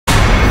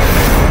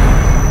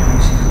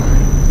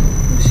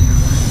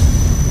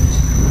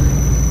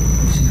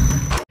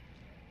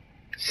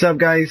What's up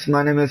guys,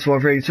 my name is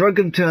SHAREfactory.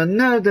 Welcome to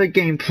another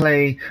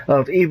gameplay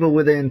of Evil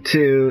Within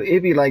 2.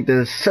 If you like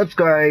this,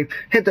 subscribe,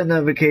 hit the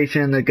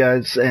notification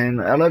guys,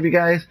 and I love you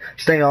guys.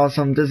 Stay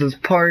awesome. This is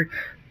part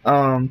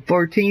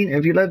 14.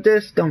 If you love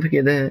this, don't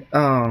forget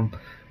to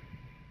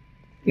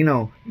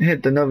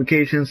hit the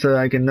notification so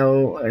I can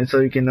know, and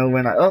so you can know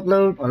when I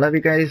upload. I love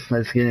you guys.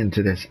 Let's get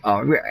into this.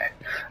 Alright.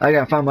 I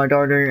gotta find my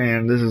daughter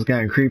and this is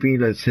kinda creepy.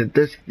 Let's hit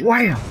this.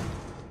 Wham!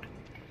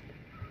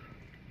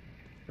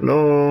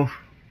 Hello.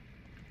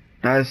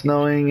 Nice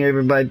knowing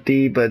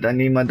everybody, but I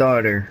need my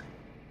daughter.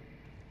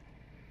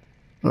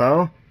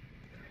 Hello?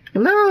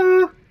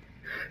 Hello?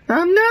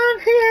 I'm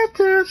not here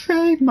to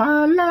save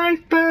my life,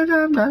 but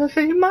I'm gonna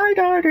save my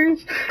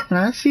daughters. And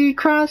I see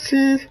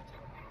crosses.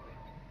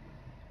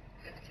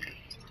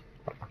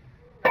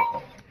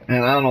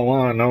 And I don't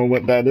wanna know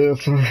what that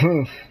is.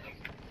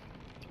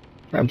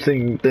 I'm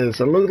seeing this.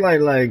 It looks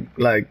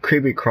like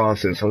creepy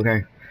crosses,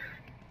 okay?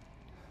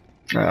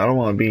 I don't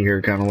wanna be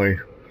here kinda way.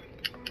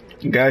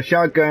 Got a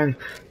shotgun.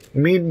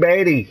 Meet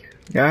Betty.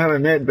 I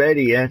haven't met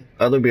Betty yet.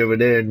 Other people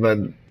did, but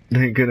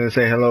they couldn't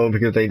say hello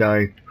because they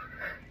died.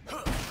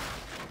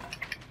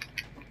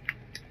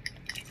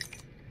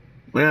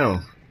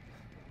 Well.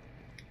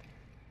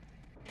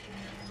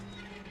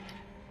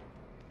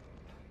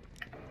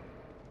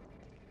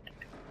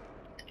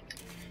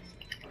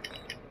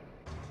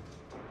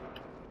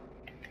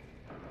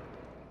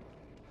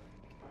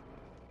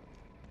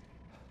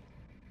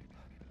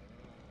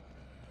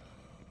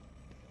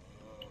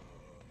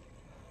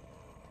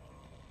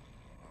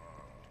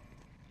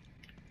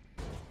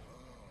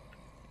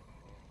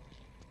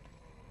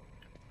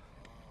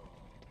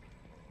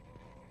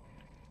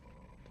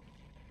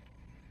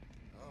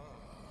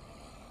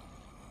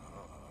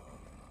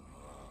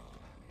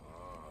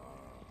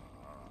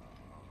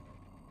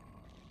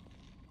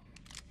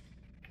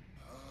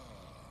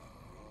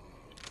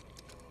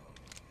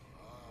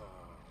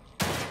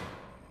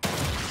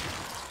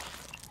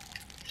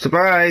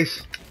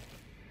 Surprise!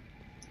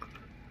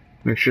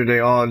 Make sure they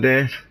all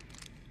dead.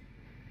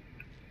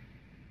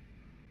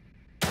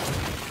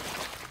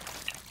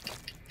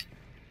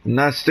 I'm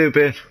not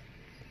stupid.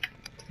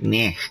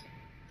 Nah.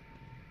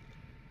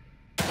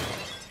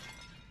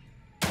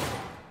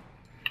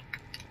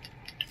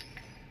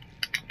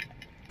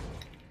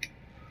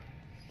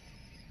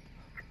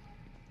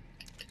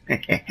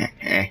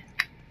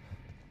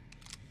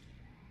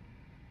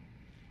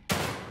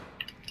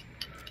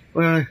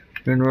 Well,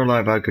 in real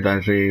life, I could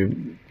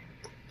actually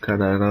cut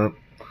that up.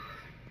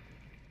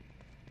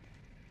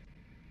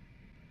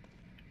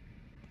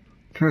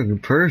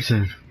 Third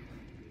person.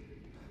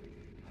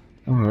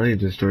 Oh, they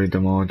destroyed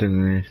them all,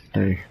 didn't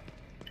they?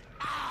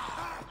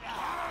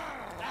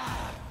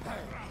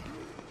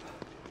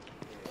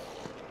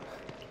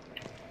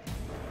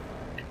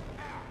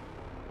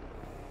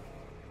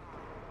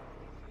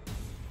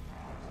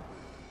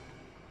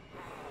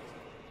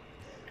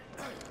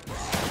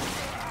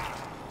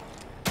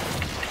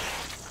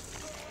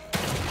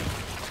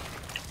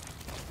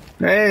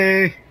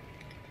 Hey!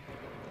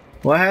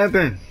 What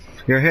happened?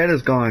 Your head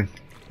is gone.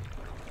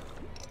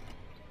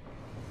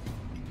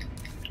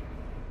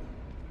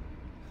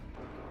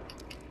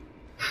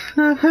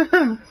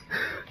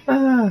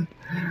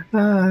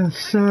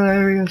 So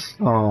hilarious.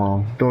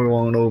 Oh, door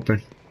won't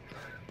open.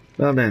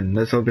 Well then,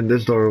 let's open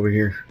this door over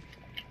here.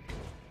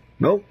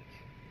 Nope.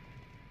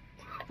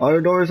 All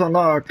the doors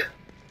unlocked.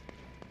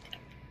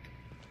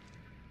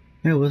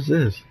 Hey, what's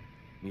this?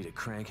 Need a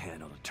crank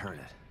handle to turn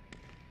it.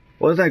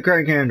 What's that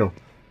crank handle?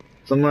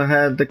 Someone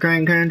had the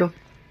crank handle?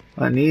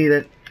 I need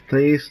it,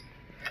 please.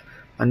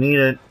 I need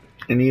it.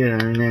 I need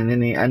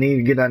it. I need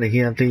to get out of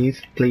here,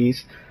 please.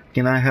 Please.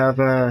 Can I have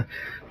a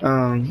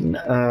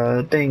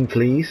thing,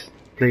 please?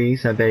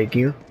 Please, I beg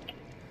you.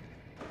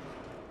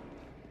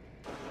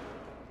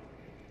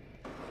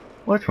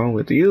 What's wrong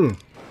with you?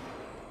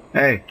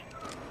 Hey.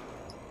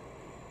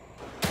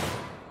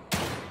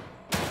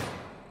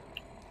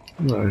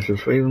 I was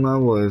just raising my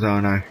voice,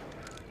 aren't I?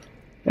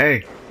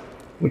 Hey.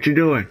 What you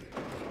doing?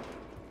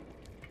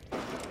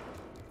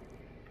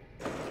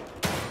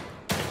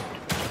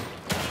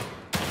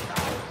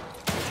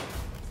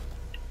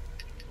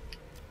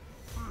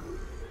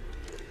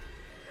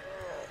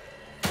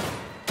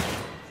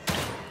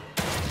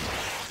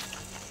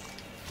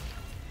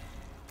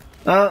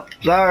 Oh,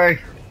 sorry.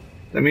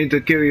 I mean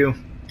to kill you.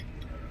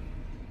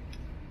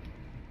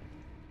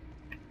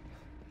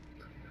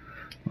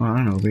 Oh,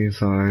 I know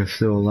these are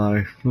still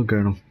alive. Look at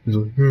him. He's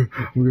like, I'm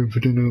gonna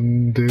pretend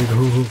I'm dead.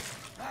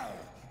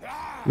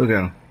 Look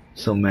at him.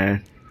 So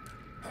mad.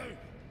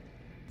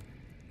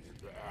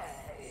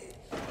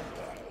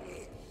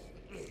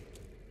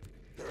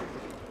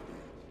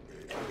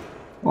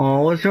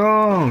 Oh, what's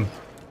wrong?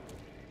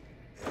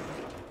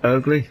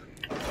 Ugly.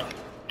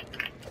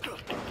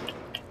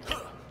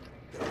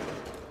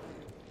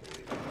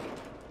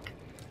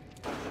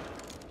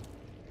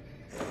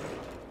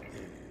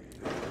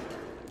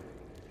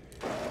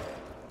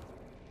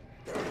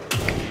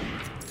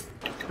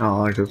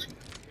 Oh,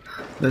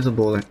 there's a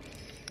bullet.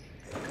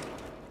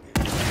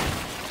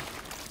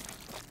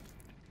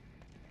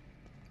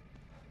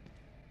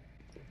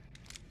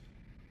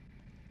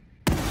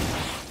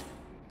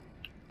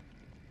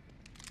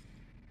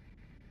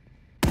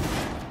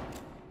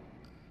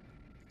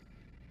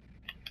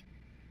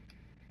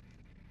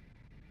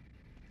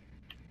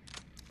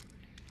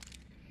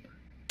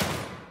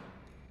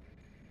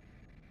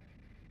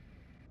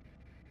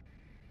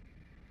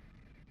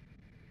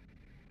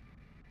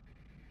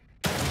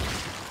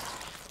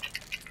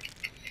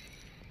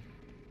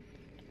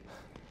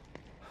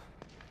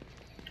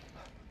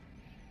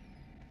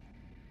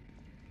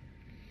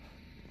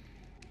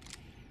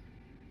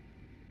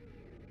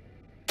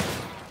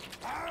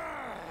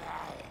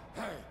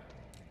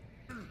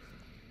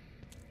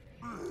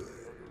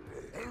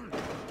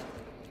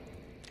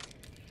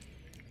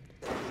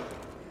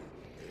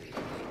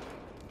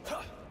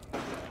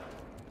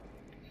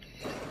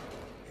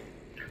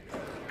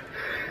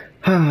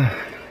 I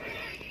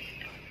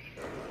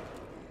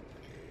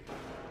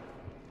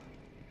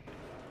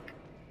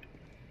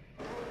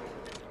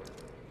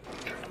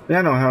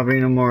don't have any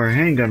more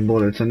handgun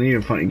bullets. I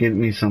need to get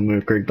me some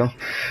real quick though.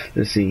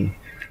 Let's see.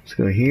 Let's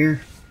go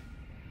here.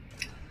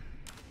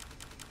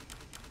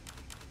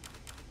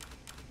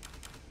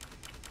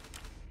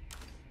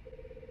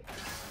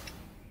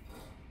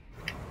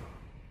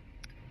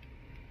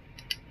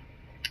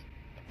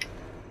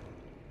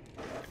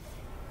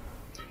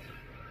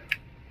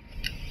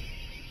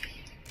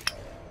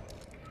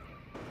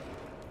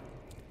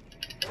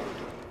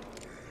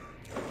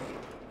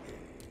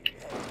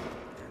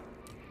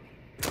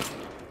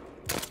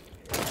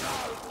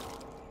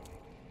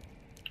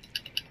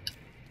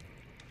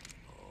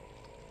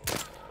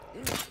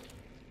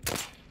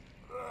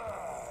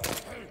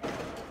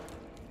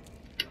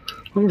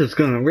 I'm just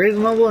gonna raise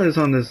my voice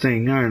on this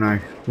thing, aren't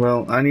I?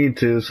 Well, I need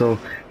to, so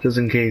just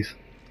in case.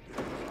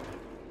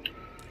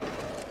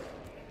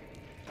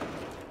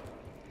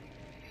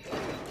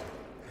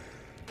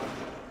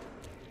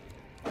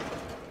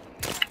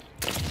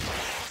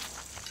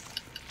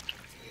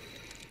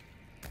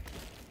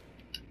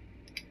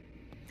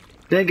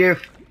 Thank you.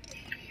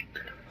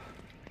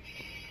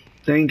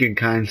 Thank you,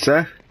 kind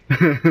sir.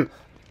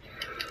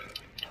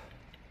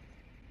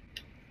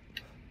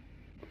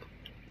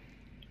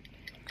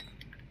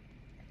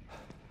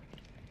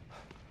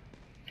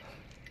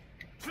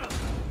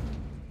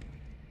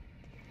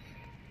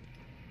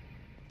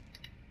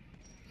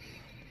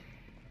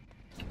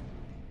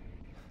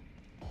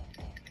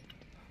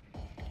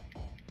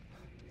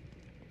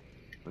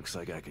 Looks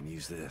like I can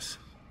use this.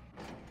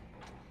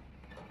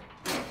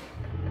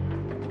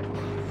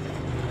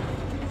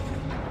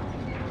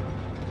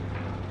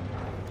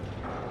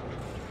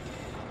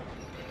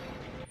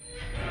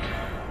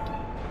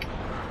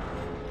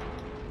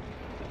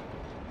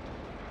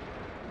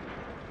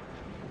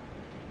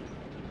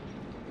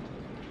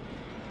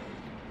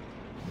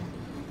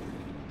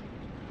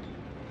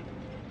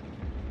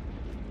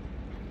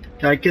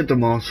 I killed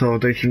them all, so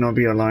they should not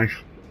be alive.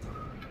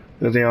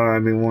 If they are,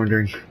 I've been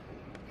wondering.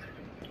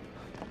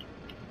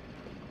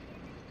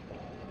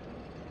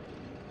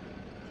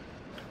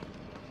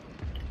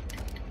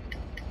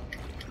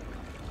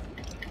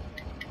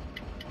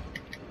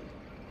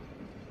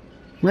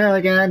 Well,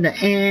 I got the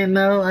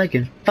ammo I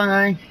can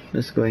find.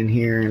 Let's go in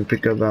here and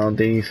pick up all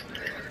these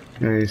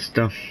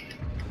stuff.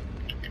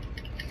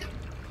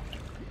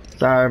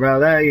 Sorry about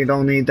that, you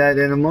don't need that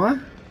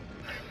anymore.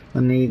 I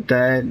need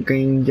that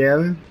green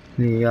jelly.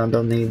 Y'all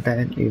don't need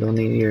that. You don't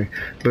need your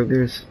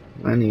burgers.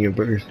 I need your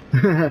burgers.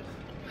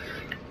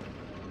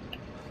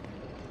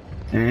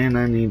 And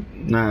I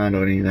need... Nah, I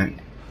don't need that.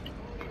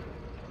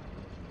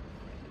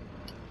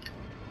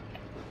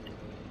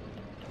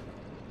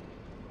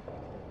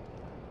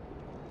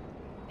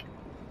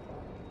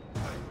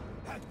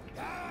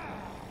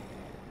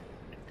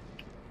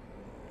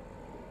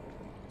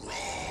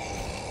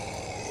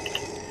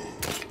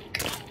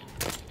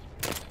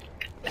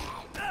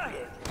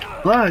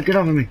 Ah, get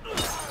off of me.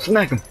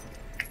 Smack him.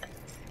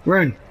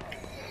 Run.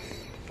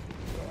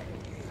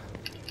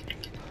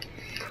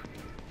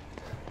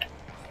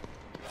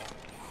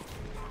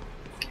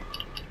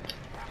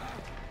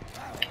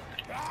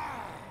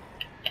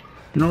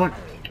 You know what?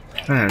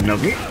 I had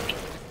enough.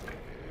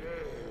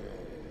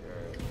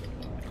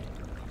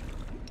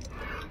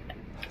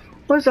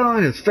 What's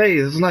on his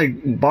face? It's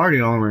like body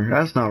armor.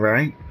 That's not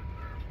right.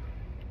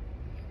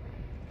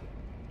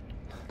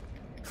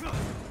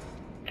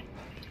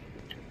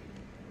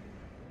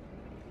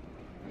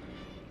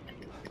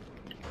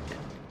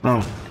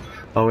 Oh,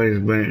 always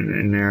been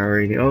in there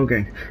already.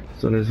 Okay,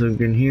 so let's look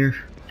in here.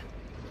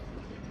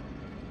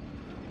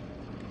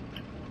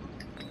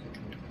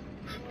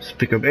 Just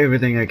pick up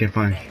everything I can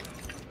find.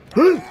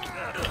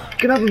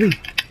 Get off of me!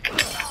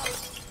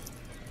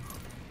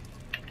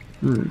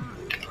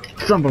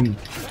 Some of them.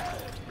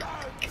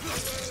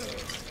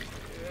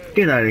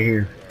 Get out of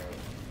here.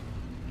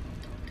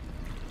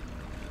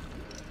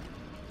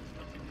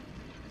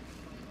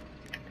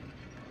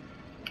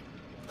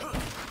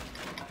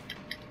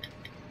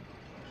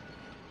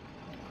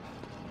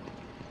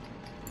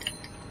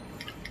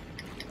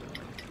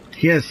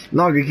 Yes,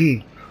 log a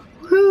key.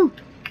 Woo!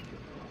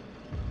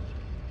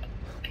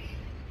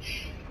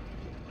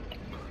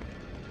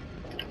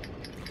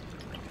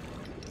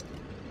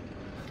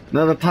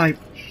 Another pipe.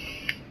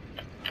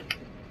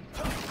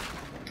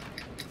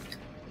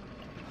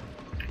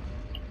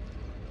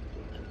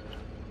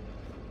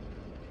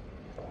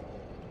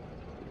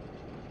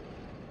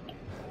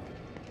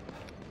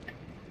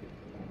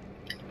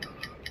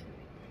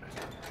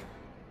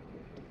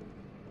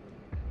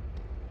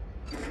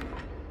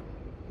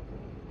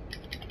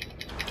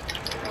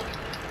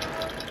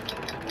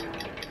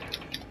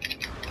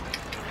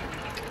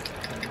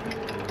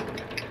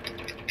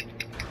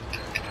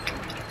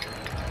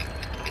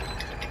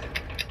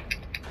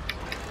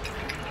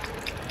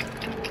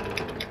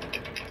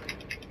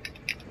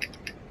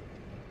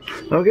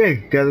 Okay,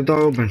 got the door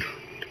open.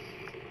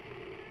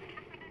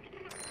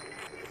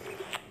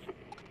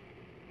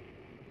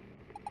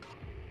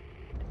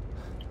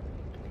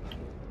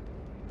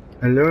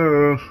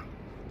 Hello?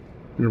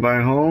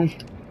 Anybody home?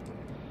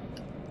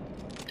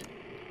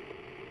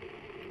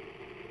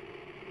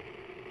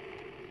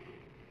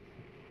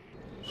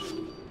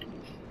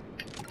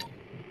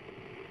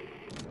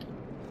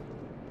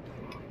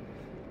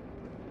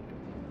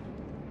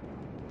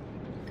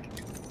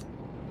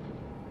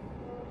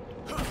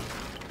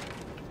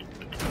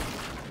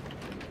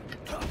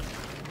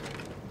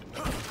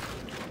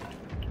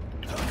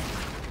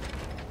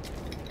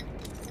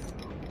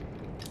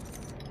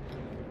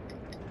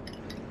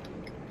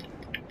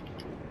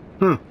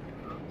 Huh.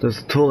 There's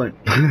a toilet.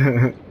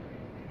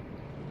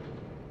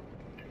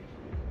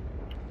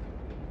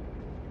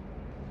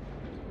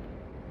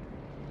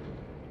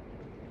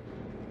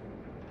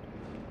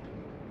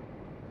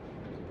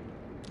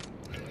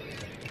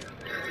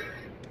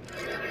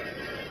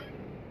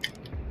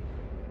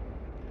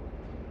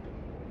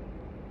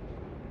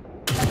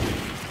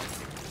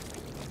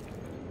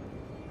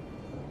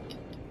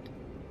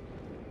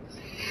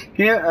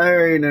 Yeah, I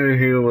already knew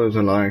he was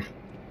alive.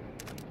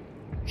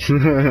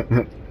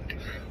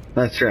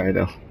 That's right,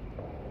 though.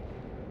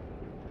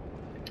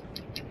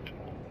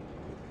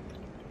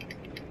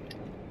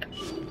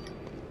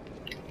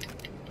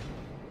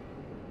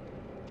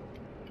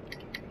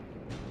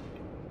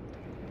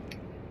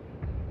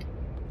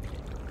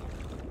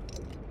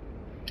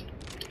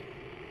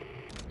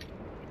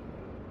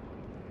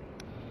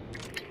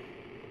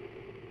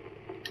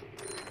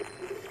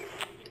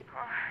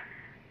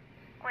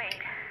 Wait.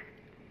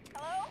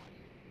 Hello?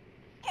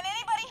 Can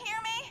anybody hear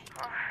me?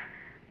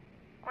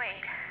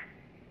 Wait.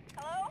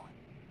 Hello?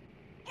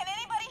 Can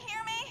anybody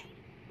hear me?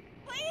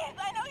 Please,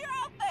 I know you're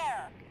out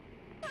there.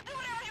 Do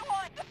whatever you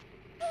want.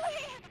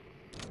 Please.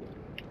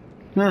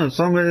 No,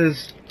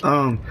 somebody's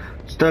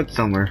stuck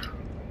somewhere.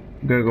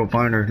 Gotta go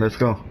find her. Let's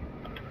go.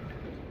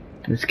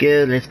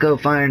 Let's go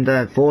find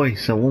that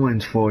voice, a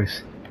woman's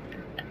voice.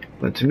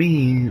 But to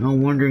me,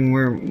 I'm wondering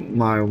where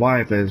my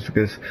wife is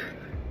because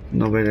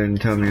nobody didn't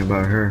tell me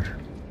about her.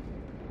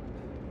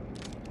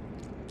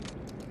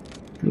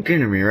 You're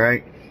kidding me,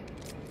 right?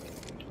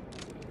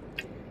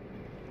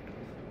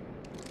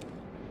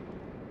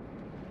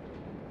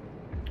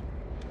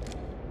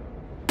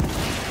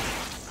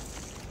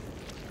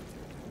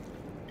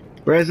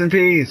 Rest in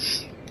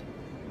peace.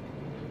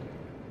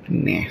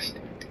 Nasty.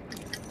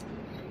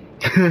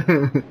 Hello?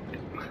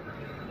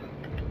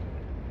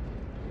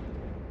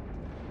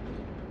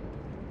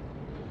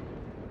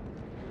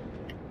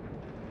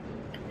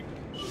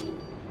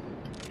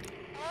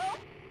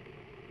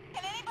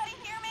 Can anybody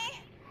hear me?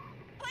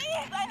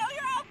 Please, I know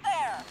you're out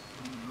there.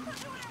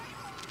 Do whatever you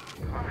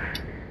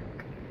want.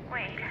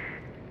 Wait.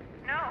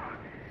 No.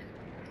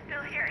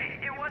 Still here.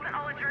 It wasn't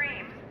all a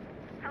dream.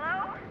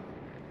 Hello?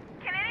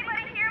 Can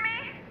anybody hear me?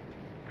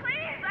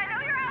 Please, I know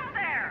you're out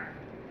there.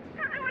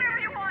 Do whatever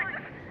you want.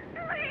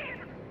 Please.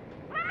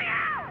 Let me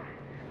out.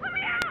 Let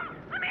me out.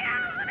 Let me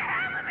out. Let me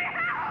out. Let me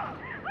out.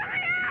 Let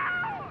me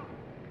out.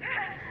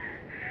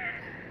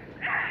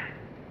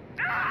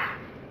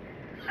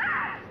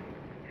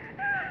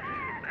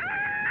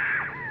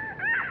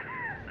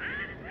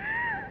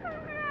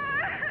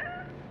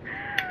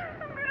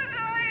 I'm gonna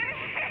die in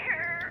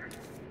here.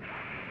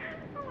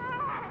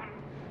 Alone.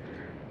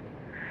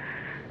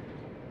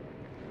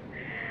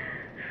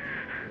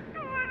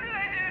 What did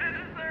I do to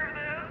deserve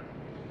this?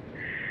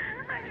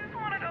 I just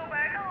want to go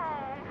back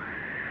home.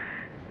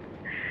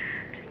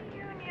 To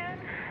Union.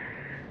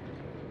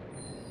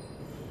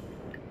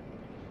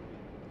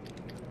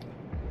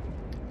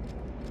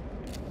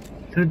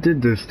 Who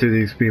did this to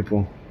these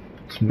people?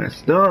 It's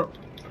messed up.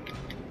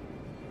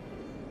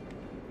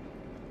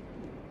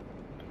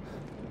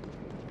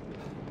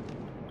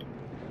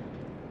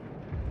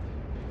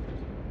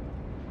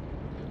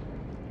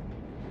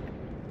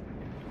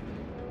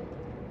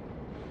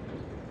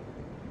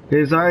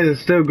 His eyes are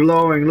still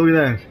glowing. Look at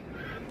that.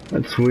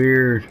 That's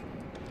weird.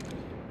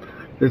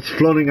 It's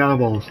floating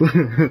eyeballs.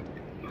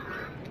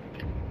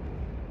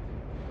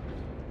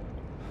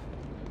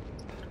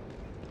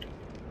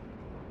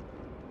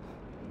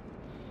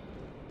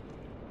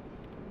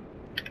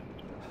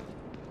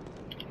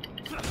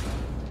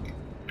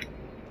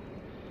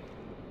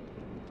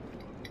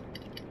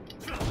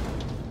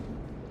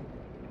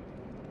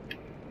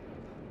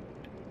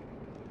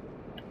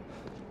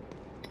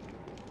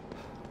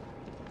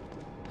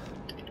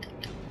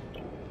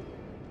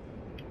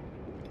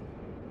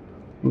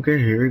 Okay,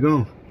 here we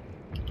go.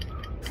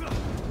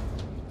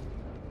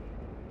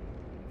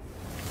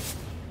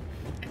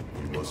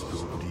 You must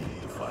go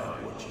deep to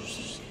find what you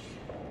seek.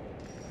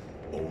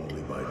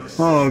 Only by this.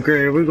 Oh,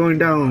 great. We're going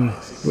down.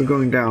 We're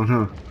going down,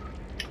 huh?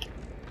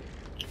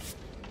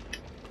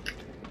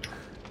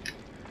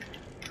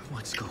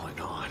 What's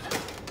going on?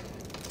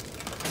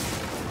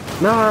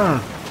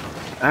 Ah!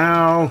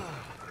 Ow!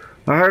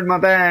 I hurt my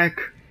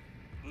back.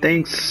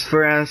 Thanks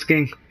for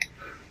asking.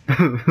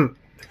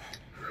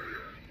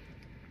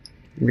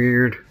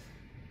 Weird.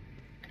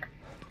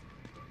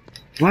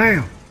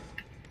 Wow.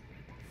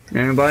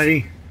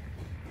 Anybody?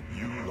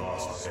 You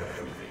lost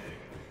everything.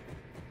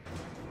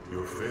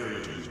 Your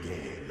failure to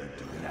regain led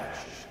to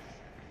inaction.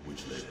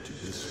 which led to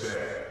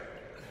despair,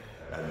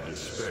 and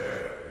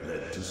despair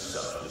led to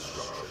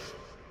self-destruction.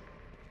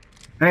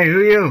 Hey,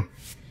 who you?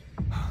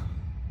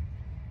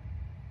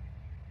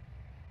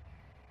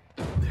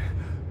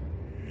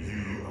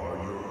 You are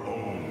your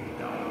own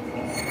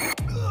downfall.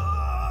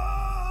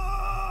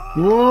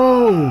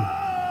 Whoa!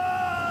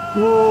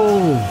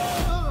 Whoa!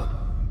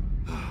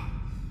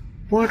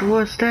 What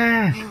was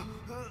that? You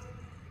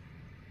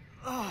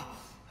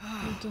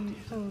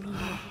didn't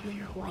believe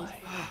your wife.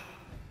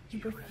 You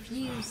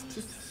refused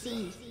to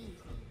see.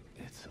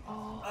 It's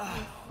all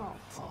Your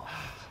fault.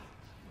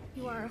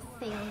 You are a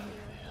failure.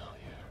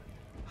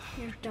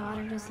 Your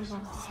daughter is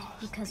lost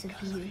because of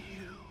you.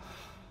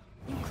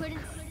 You couldn't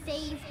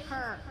save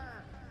her.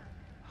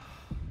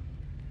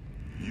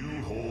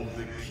 You hold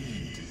the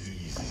key to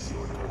easing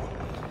your torment.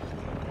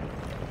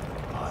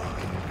 I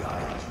can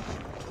guide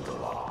you to the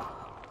lock.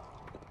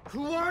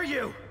 Who are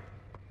you?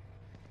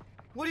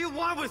 What do you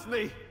want with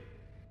me?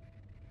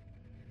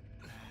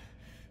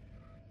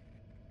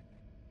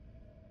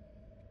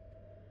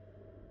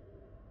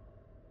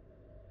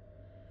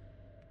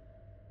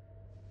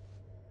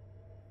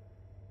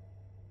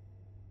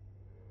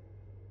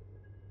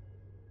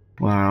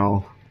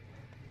 Wow.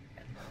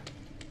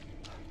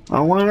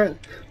 I wanted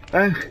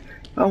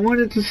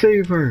to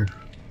save her.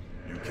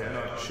 You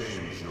cannot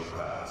change your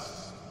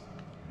past.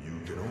 You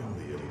can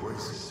only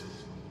embrace it.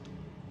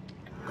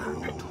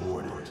 Go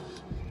toward it.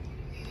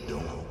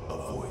 Don't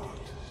avoid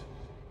it.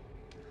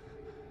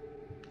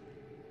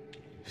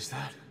 Is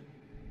that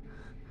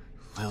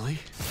Lily?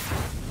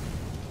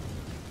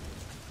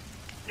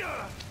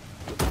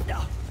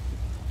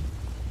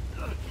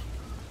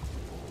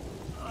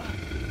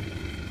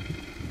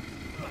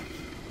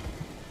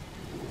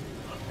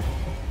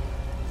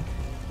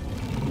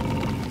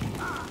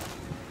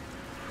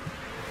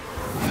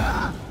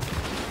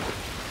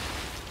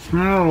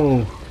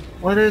 No.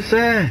 What is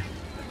that?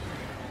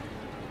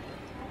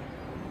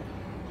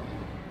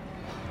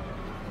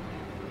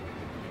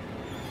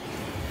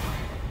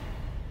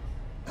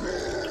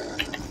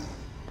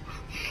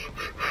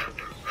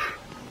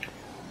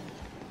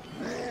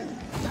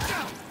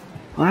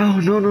 Oh,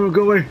 no, no,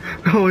 go away,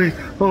 go away.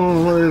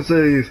 Oh, what is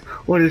these?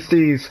 What is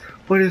these?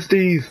 What is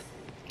these?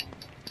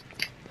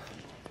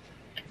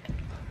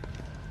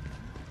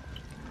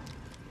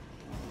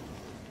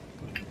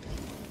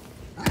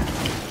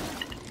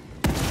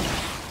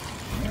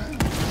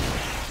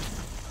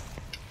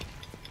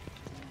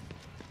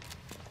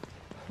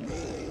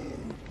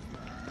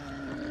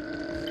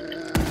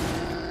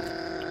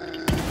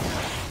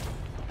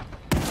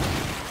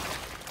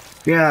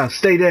 Yeah,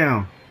 stay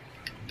down.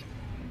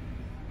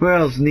 Who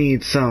else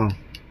needs some?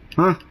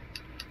 Huh?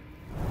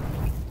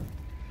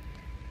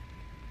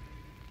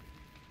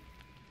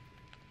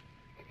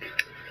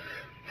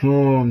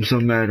 Oh, I'm so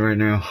mad right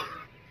now.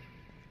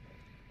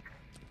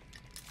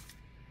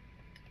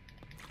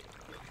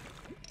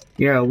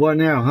 Yeah, what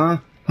now, huh?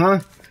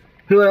 Huh?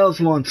 Who else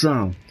wants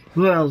some?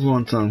 Who else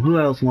wants some? Who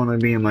else want to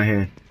be in my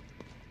head?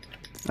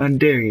 I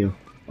dare you.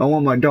 I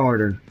want my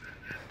daughter.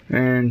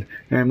 And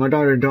my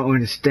daughter don't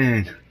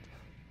understand.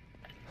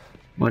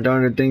 My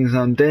daughter thinks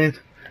I'm dead.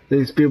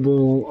 These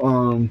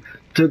people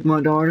took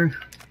my daughter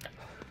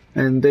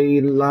and they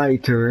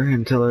lied to her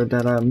and tell her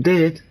that I'm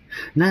dead.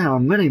 Now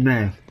I'm really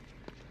mad.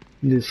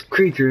 This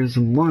creatures,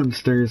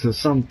 monsters or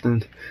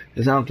something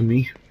is out to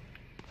me.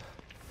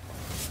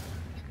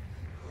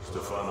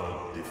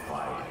 Stefano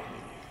defied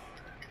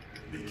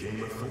me.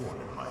 Became a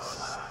thorn in my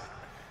side.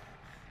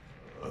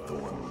 A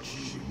thorn which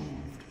you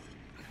removed.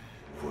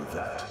 For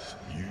that,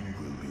 you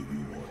will be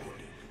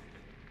rewarded.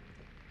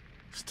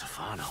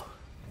 Stefano.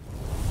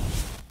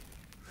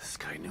 This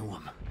guy knew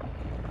him.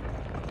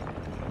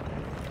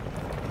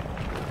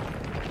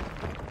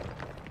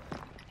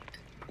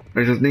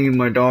 I just need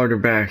my daughter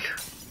back.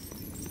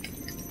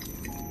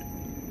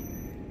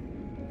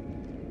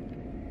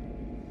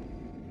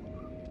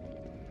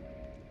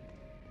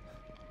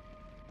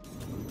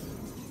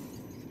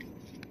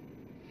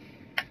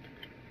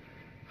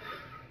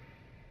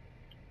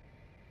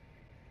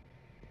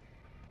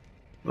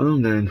 Well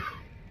then.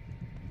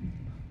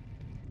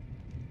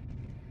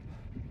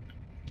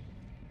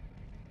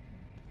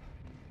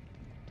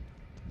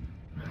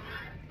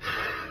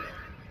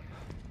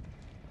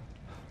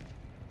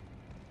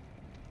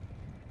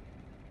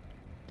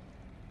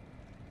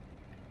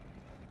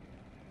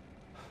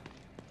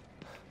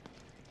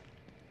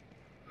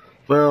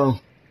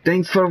 Well,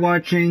 thanks for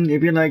watching.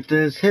 If you like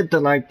this, hit the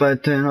like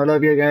button. I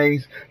love you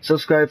guys.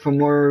 Subscribe for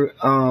more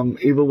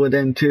Evil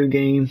Within 2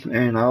 games,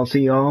 and I'll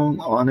see y'all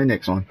on the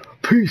next one.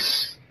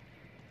 Peace!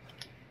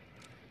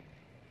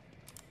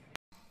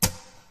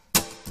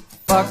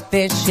 Fuck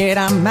this shit,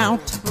 I'm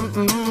out.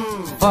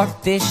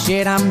 Fuck this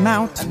shit, I'm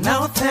out.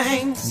 No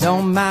thanks.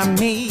 Don't mind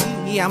me.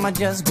 I'ma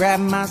just grab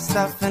my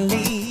stuff and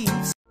leave.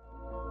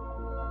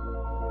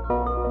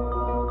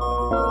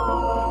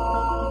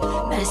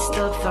 messed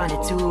up, find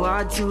it too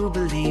hard to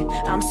believe.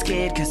 I'm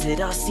scared cause it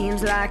all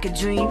seems like a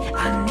dream.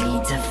 I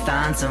need to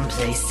find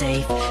someplace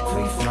safe,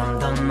 free from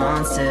the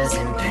monsters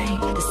and pain.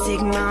 The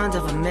sick mind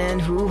of a man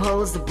who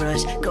holds the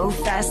brush. Go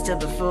faster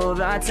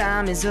before our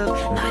time is up.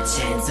 My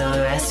chance of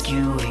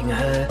rescuing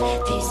her.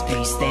 These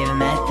beasts, they've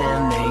met their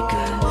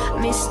maker.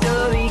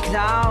 Mystery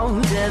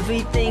clouds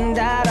everything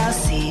that I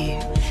see.